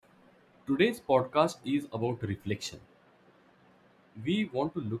Today's podcast is about reflection. We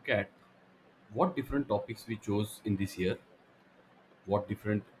want to look at what different topics we chose in this year, what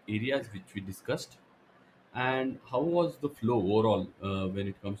different areas which we discussed, and how was the flow overall when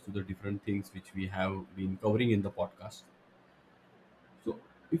it comes to the different things which we have been covering in the podcast. So,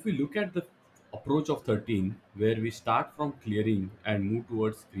 if we look at the approach of 13, where we start from clearing and move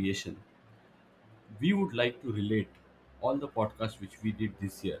towards creation, we would like to relate all the podcasts which we did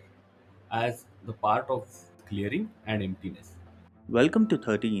this year as the part of clearing and emptiness. Welcome to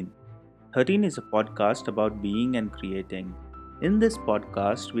 13. 13 is a podcast about being and creating. In this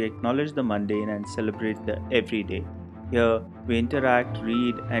podcast, we acknowledge the mundane and celebrate the everyday. Here, we interact,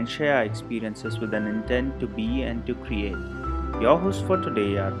 read, and share our experiences with an intent to be and to create. Your hosts for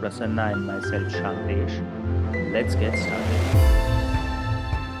today are Prasanna and myself, Shantesh. Let's get started.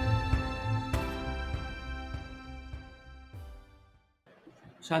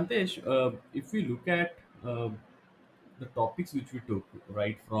 Shantesh, if we look at the topics which we took,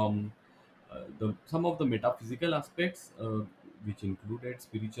 right from the some of the metaphysical aspects, which included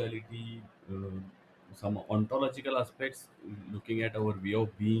spirituality, some ontological aspects, looking at our way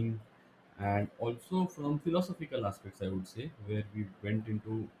of being, and also from philosophical aspects, I would say, where we went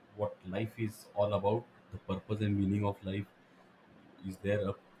into what life is all about, the purpose and meaning of life. Is there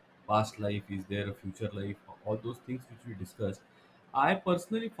a past life? Is there a future life? All those things which we discussed, I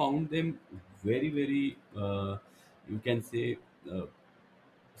personally found them very, very, you can say, uh,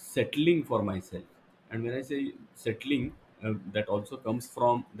 settling for myself. And when I say settling, that also comes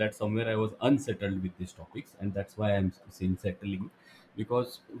from that somewhere I was unsettled with these topics, and that's why I'm saying settling.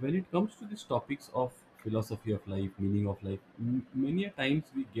 Because when it comes to these topics of philosophy of life, meaning of life, many a times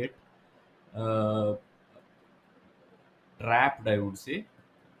we get uh, trapped, I would say,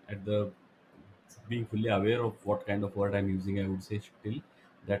 at the being fully aware of what kind of word I'm using. I would say still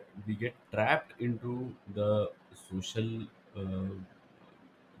that we get trapped into the social uh,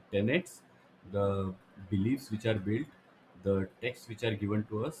 tenets, the beliefs which are built, the texts which are given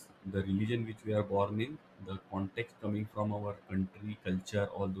to us, the religion which we are born in, the context coming from our country, culture,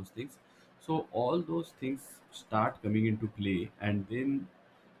 all those things. So all those things start coming into play, and then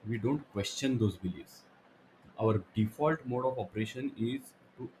we don't question those beliefs. Our default mode of operation is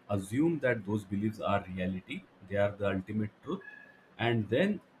to assume that those beliefs are reality, they are the ultimate truth, and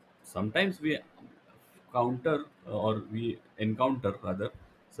then sometimes we counter or we encounter rather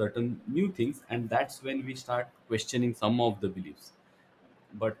certain new things, and that's when we start questioning some of the beliefs.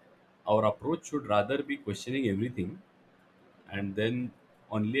 But our approach should rather be questioning everything and then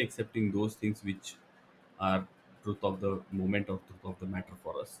only accepting those things which are truth of the moment or truth of the matter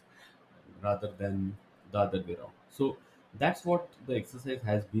for us, rather than the other way around. So that's what the exercise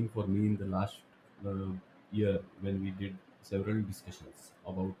has been for me in the last uh, year, when we did several discussions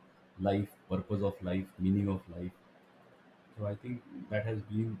about life, purpose of life, meaning of life. So I think that has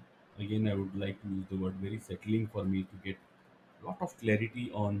been, again, I would like to use the word, very settling for me to get a lot of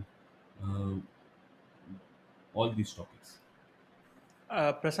clarity on uh, all these topics.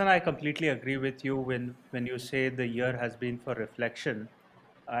 Prasanna, I completely agree with you when you say the year has been for reflection,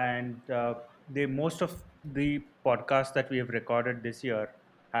 and the most of the podcasts that we have recorded this year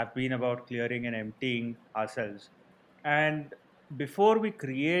have been about clearing and emptying ourselves. And before we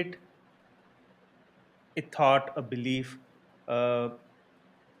create a thought, a belief, uh,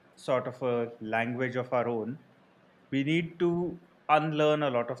 sort of a language of our own, we need to unlearn a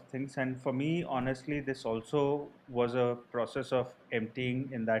lot of things. And for me, honestly, this also was a process of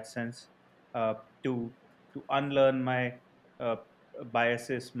emptying in that sense, uh, to to unlearn my uh,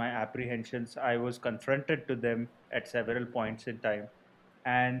 biases, my apprehensions. I was confronted to them at several points in time,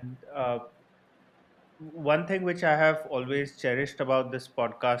 and one thing which I have always cherished about this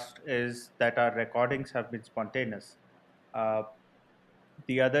podcast is that our recordings have been spontaneous. uh,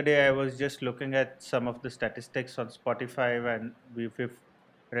 the other day, I was just looking at some of the statistics on Spotify, and we've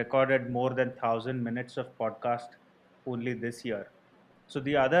recorded more than 1,000 minutes of podcast only this year. So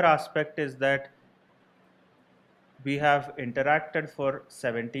the other aspect is that we have interacted for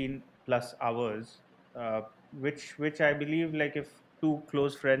 17 plus hours, which I believe, like, if two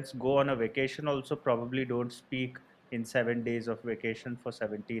close friends go on a vacation, also probably don't speak in 7 days of vacation for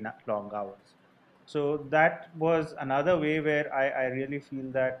 17 long hours. So that was another way where I really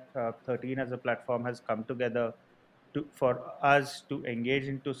feel that 13 as a platform has come together for us to engage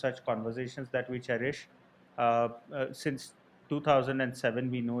into such conversations that we cherish. Since 2007,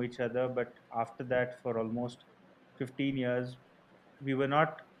 we know each other, but after that, for almost 15 years, we were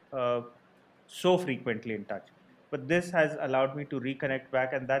not so frequently in touch. But this has allowed me to reconnect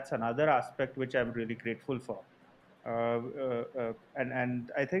back, and that's another aspect which I'm really grateful for.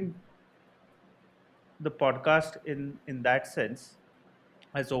 And I think the podcast in that sense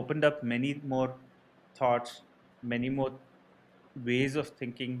has opened up many more thoughts, many more ways of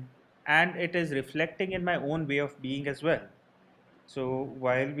thinking, and it is reflecting in my own way of being as well. So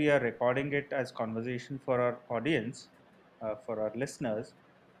while we are recording it as conversation for our audience, for our listeners,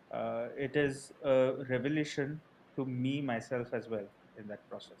 it is a revelation to me myself as well in that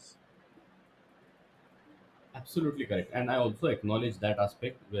process. Absolutely correct. And I also acknowledge that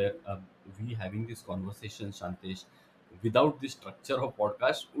aspect where we having this conversation, Shantesh, without the structure of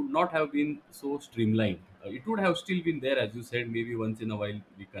podcast would not have been so streamlined. It would have still been there, as you said, maybe once in a while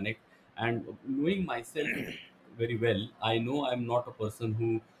we connect. And knowing myself very well, I know I'm not a person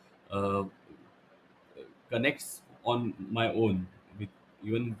who uh, connects on my own with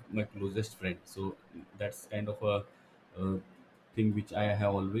even my closest friend. So that's kind of a thing which I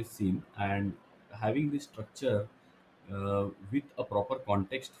have always seen. And having this structure with a proper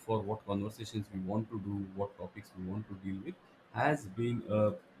context for what conversations we want to do, what topics we want to deal with, has been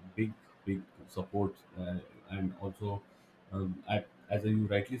a big, big support. And also, as you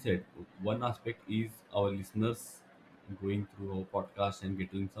rightly said, one aspect is our listeners going through our podcast and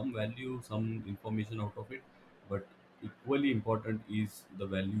getting some value, some information out of it. But equally important is the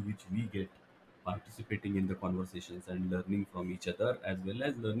value which we get participating in the conversations and learning from each other, as well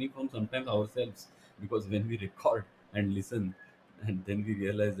as learning from sometimes ourselves. Because when we record and listen, and then we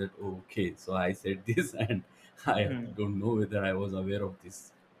realize that, oh, okay, so I said this and I Hmm. don't know whether I was aware of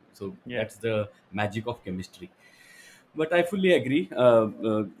this. So Yeah. that's the magic of chemistry. But I fully agree.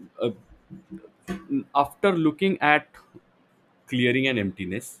 After looking at clearing an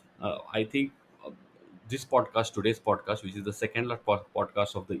emptiness, I think this podcast, today's podcast, which is the second last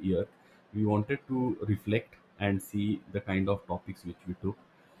podcast of the year, we wanted to reflect and see the kind of topics which we took.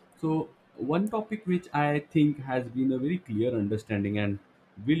 So one topic which I think has been a very clear understanding and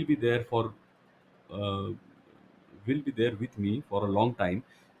will be there for uh, will be there with me for a long time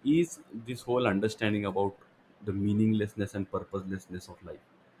is this whole understanding about the meaninglessness and purposelessness of life.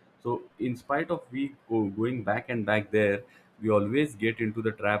 So in spite of going back and back there, we always get into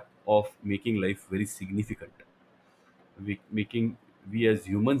the trap of making life very significant, making we as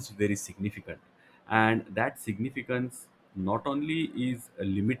humans very significant. And that significance not only is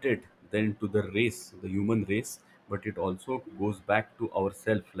limited then to the race, the human race, but it also goes back to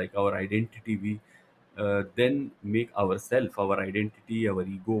ourself, like our identity. We then make ourself, our identity, our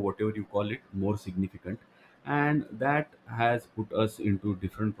ego, whatever you call it, more significant. And that has put us into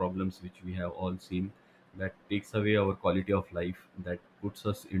different problems which we have all seen, that takes away our quality of life, that puts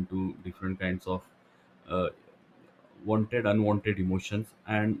us into different kinds of uh, wanted unwanted emotions.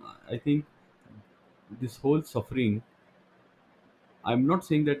 And I think this whole suffering, I'm not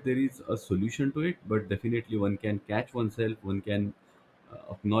saying that there is a solution to it, but definitely one can catch oneself, one can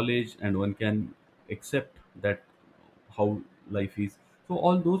acknowledge, and one can accept that how life is. So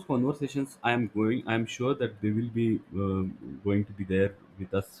all those conversations, I'm sure that they will be going to be there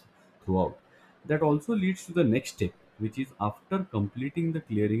with us throughout. That also leads to the next step, which is after completing the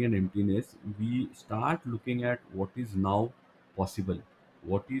clearing and emptiness, we start looking at what is now possible.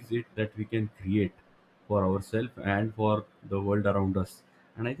 What is it that we can create for ourselves and for the world around us?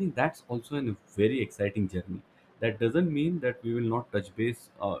 And I think that's also a very exciting journey. That doesn't mean that we will not touch base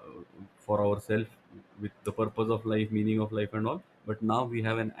for ourselves with the purpose of life, meaning of life, and all. But now we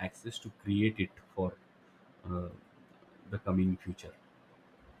have an access to create it for uh, the coming future.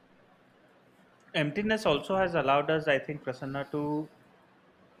 Emptiness also has allowed us, I think, Prasanna, to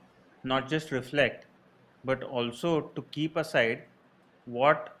not just reflect, but also to keep aside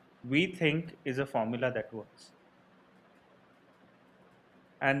what we think is a formula that works.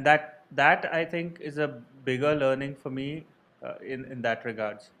 And that I think is a bigger learning for me in that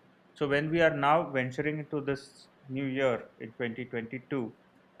regards. So when we are now venturing into this new year in 2022,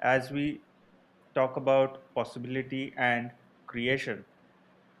 as we talk about possibility and creation,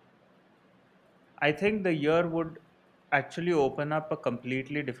 I think the year would actually open up a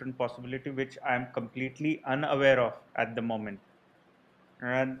completely different possibility which I'm completely unaware of at the moment.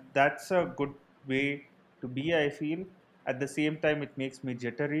 And that's a good way to be, I feel. At the same time, it makes me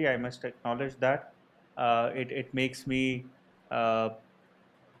jittery. I must acknowledge that. It makes me, uh,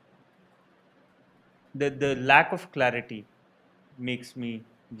 the lack of clarity makes me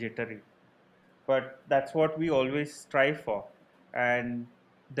jittery. But that's what we always strive for. And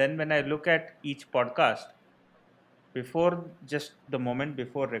then when I look at each podcast, before just the moment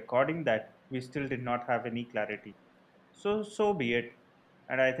before recording that, we still did not have any clarity. So be it.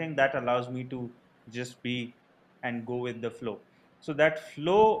 And I think that allows me to just be and go with the flow. So that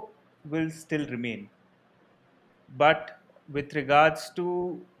flow will still remain. But with regards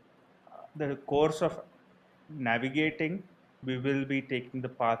to the course of navigating, we will be taking the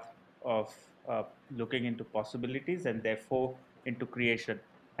path of looking into possibilities and therefore into creation.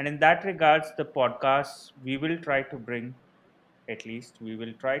 And in that regards, the podcasts we will try to bring, at least we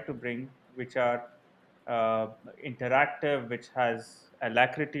will try to bring, which are uh, interactive, which has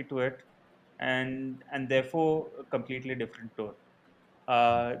alacrity to it, and therefore a completely different tone.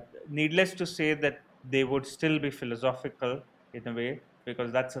 Uh, Needless to say that they would still be philosophical in a way,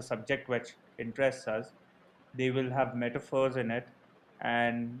 because that's a subject which interests us. They will have metaphors in it,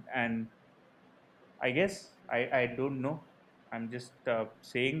 and I guess I don't know. I'm just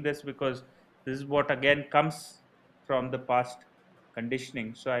saying this because this is what again comes from the past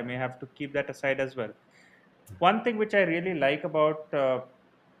conditioning. So I may have to keep that aside as well. One thing which I really like about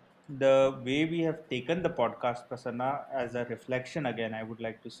the way we have taken the podcast, Prasanna, as a reflection, again, I would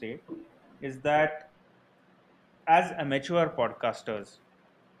like to say, is that as amateur podcasters,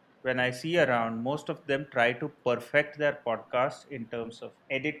 when I see around, most of them try to perfect their podcast in terms of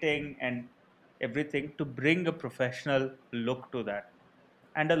editing and everything to bring a professional look to that.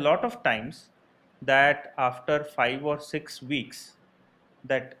 And a lot of times, that after 5 or 6 weeks,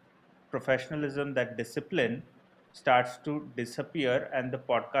 that professionalism, that discipline starts to disappear and the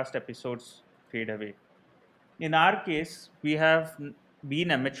podcast episodes fade away. In our case, we have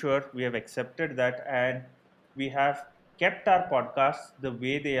been amateur, we have accepted that, and we have kept our podcasts the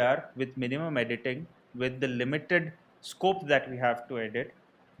way they are, with minimum editing, with the limited scope that we have to edit.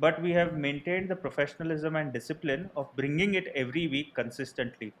 But we have maintained the professionalism and discipline of bringing it every week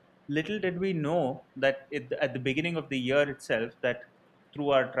consistently. Little did we know that at the beginning of the year itself, that through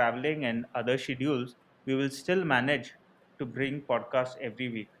our traveling and other schedules, we will still manage to bring podcasts every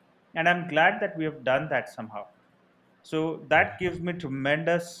week. And I'm glad that we have done that somehow. So that gives me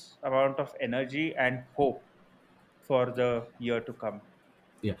tremendous amount of energy and hope for the year to come.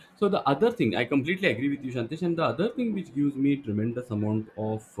 Yeah. So the other thing, I completely agree with you, Shantish. And the other thing which gives me tremendous amount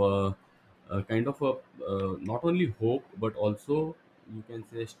of kind of a not only hope but also you can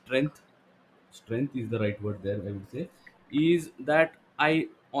say strength. Strength is the right word there. I would say is that I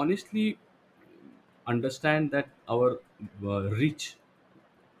honestly understand that our reach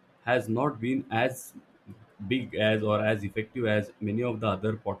has not been as big as or as effective as many of the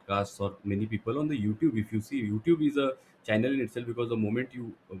other podcasts or many people on the YouTube. If you see, YouTube is a channel in itself because the moment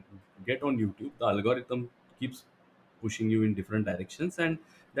you get on YouTube, the algorithm keeps pushing you in different directions, and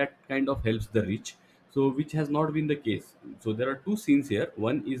that kind of helps the reach. So, which has not been the case. So, there are two scenes here.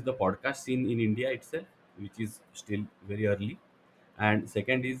 One is the podcast scene in India itself, which is still very early, and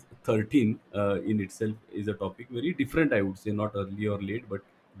second is 13 in itself is a topic very different, I would say, not early or late but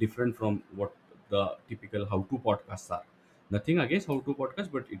different from what the typical how to podcasts are. Nothing against how to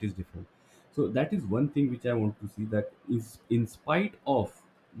podcast, but it is different. So that is one thing which I want to see, that is in spite of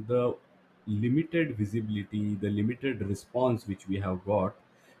the limited visibility, the limited response which we have got,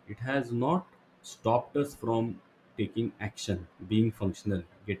 it has not stopped us from taking action, being functional,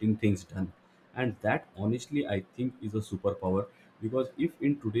 getting things done. And that honestly I think is a superpower, because if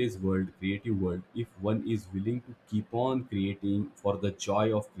in today's world, creative world, if one is willing to keep on creating for the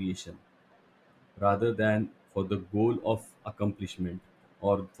joy of creation rather than for the goal of accomplishment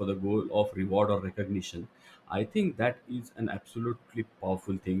or for the goal of reward or recognition, I think that is an absolutely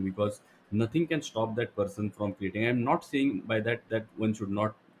powerful thing, because nothing can stop that person from creating. I'm not saying by that that one should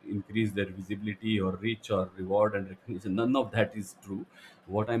not increase their visibility or reach or reward and recognition. None of that is true.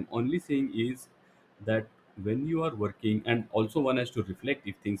 What I'm only saying is that when you are working, and also one has to reflect,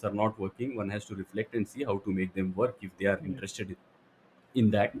 if things are not working, one has to reflect and see how to make them work if they are Mm, interested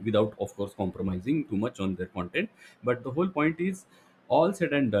in that, without of course compromising too much on their content. But the whole point is, all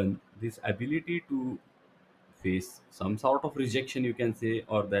said and done, this ability to face some sort of rejection, you can say,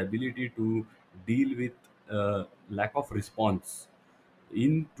 or the ability to deal with lack of response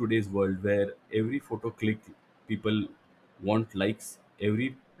in today's world where every photo click, people want likes,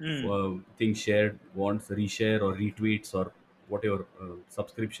 every mm, thing shared wants reshare or retweets or whatever,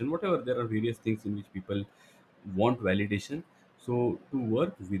 subscription, whatever, there are various things in which people want validation. So to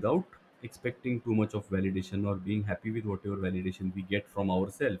work without expecting too much of validation or being happy with whatever validation we get from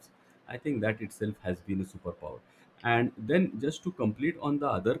ourselves, I think that itself has been a superpower. And then just to complete on the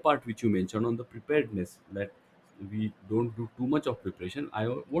other part which you mentioned on the preparedness, that we don't do too much of preparation, I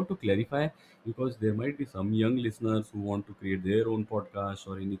want to clarify, because there might be some young listeners who want to create their own podcast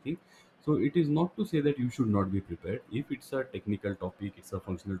or anything. So it is not to say that you should not be prepared. If it's a technical topic, it's a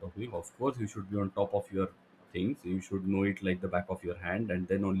functional topic, of course you should be on top of your things, you should know it like the back of your hand, and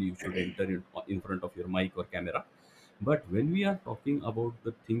then only you should enter in front of your mic or camera. But when we are talking about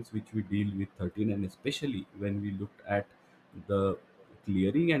the things which we deal with 13, and especially when we looked at the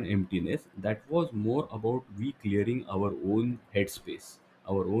clearing an emptiness, that was more about we clearing our own headspace,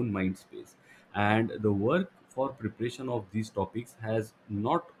 our own mind space. And the work for preparation of these topics has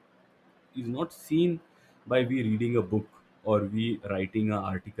not is not seen by we reading a book or we writing an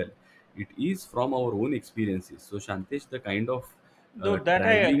article. It is from our own experiences. So Shantesh, the kind of Though that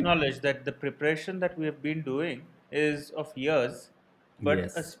I traveling. acknowledge that the preparation that we have been doing is of years,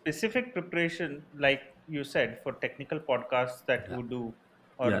 but a Yes. specific preparation, like you said, for technical podcasts that Yeah. you do,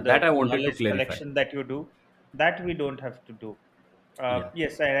 or Yeah, that the I wanted to knowledge clarify. collection that you do, that we don't have to do. Yeah.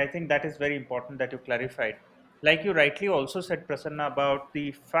 Yes, I think that is very important that you clarified. Like you rightly also said, Prasanna, about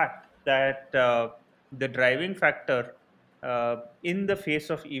the fact that the driving factor in the face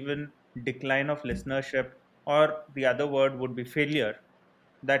of even decline of listenership, or the other word would be failure,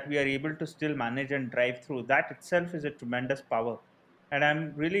 that we are able to still manage and drive through, that itself is a tremendous power. And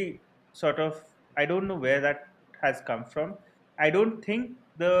I'm really sort of, I don't know where that has come from. I don't think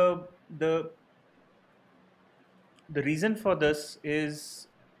the reason for this is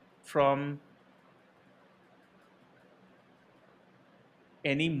from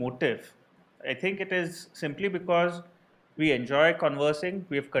any motive. I think it is simply because we enjoy conversing,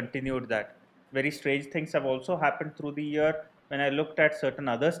 we've continued that. Very strange things have also happened through the year. When I looked at certain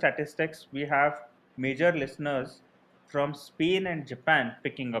other statistics, we have major listeners from Spain and Japan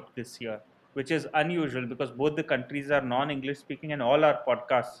picking up this year, which is unusual because both the countries are non English speaking and all our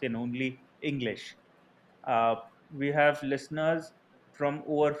podcasts in only English. Uh, we have listeners from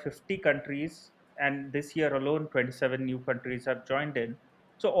over 50 countries, and this year alone, 27 new countries have joined in.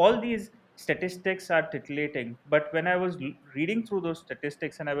 So, all these statistics are titillating. But when I was reading through those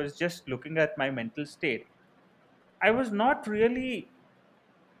statistics and I was just looking at my mental state, I was not really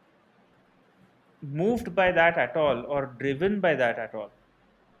moved by that at all or driven by that at all.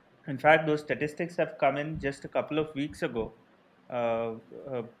 In fact, those statistics have come in just a couple of weeks ago.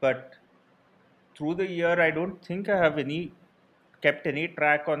 But through the year, I don't think I have any kept any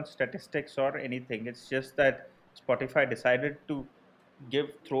track on statistics or anything. It's just that Spotify decided to give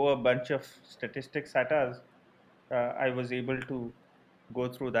throw a bunch of statistics at us. I was able to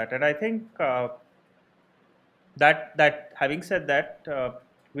go through that, and I think that having said that,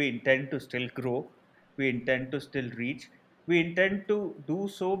 we intend to still grow, we intend to still reach, we intend to do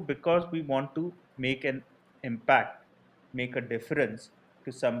so because we want to make an impact, make a difference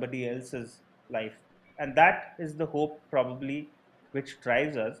to somebody else's life, and that is the hope probably which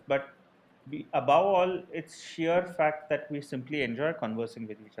drives us. But above all, it's sheer fact that we simply enjoy conversing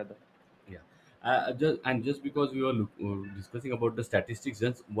with each other. Yeah. Just because we were discussing about the statistics,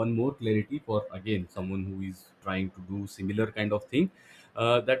 just one more clarity for again someone who is trying to do similar kind of thing.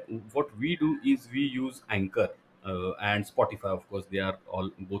 That what we do is we use Anchor and Spotify. Of course, they are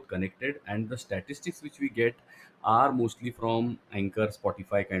all both connected, and the statistics which we get are mostly from Anchor,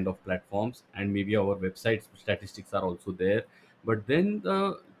 Spotify kind of platforms, and maybe our website statistics are also there. But then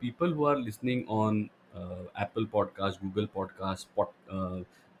the people who are listening on Apple Podcast, Google Podcast,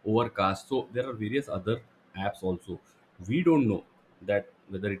 Overcast. So there are various other apps also. We don't know that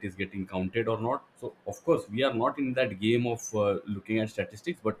whether it is getting counted or not. So of course we are not in that game of looking at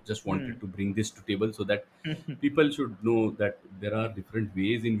statistics, but just wanted Hmm. to bring this to table so that people should know that there are different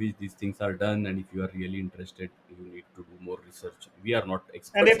ways in which these things are done, and if you are really interested, you need to do more research. We are not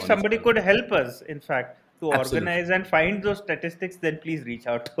And experts if honestly. somebody could help us, in fact, to Absolutely. organize and find those statistics, then please reach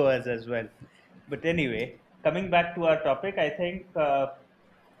out to us as well. But anyway, coming back to our topic, I think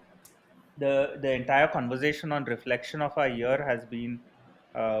the entire conversation on reflection of our year has been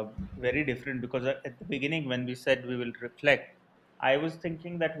very different because at the beginning when we said we will reflect, I was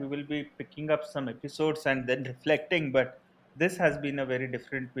thinking that we will be picking up some episodes and then reflecting, but this has been a very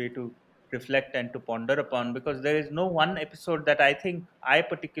different way to reflect and to ponder upon, because there is no one episode that I think I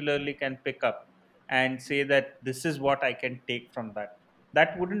particularly can pick up and say that this is what I can take from that.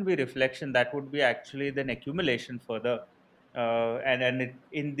 That wouldn't be reflection, that would be actually then accumulation further, and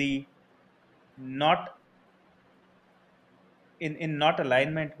in the not in not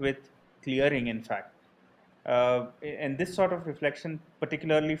alignment with clearing, in fact. And this sort of reflection,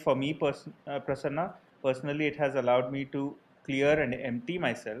 particularly for me, Prasanna, personally, it has allowed me to clear and empty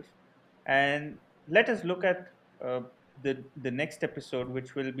myself. And let us look at the next episode,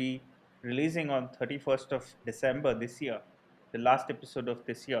 which will be releasing on 31st of December this year, the last episode of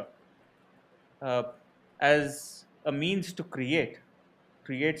this year, uh, as a means to create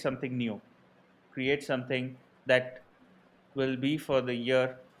something new, create something that will be for the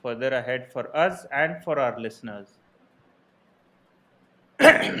year further ahead for us and for our listeners.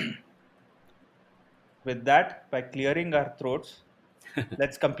 With that, by clearing our throats,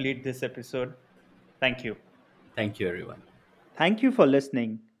 let's complete this episode. Thank you. Thank you, everyone. Thank you for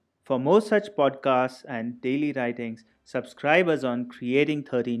listening. For more such podcasts and daily writings, subscribe us on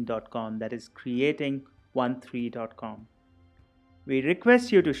creating13.com, that is creating13.com. We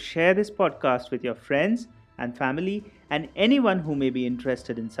request you to share this podcast with your friends and family and anyone who may be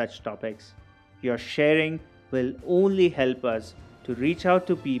interested in such topics. Your sharing will only help us to reach out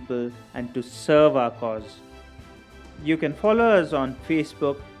to people and to serve our cause. You can follow us on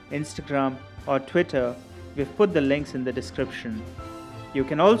Facebook, Instagram, or Twitter. We've put the links in the description. You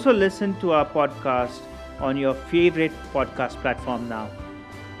can also listen to our podcast on your favorite podcast platform now.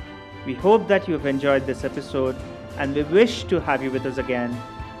 We hope that you've enjoyed this episode and we wish to have you with us again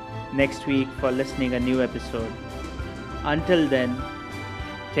next week for listening a new episode. Until then,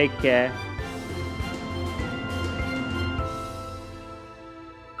 take care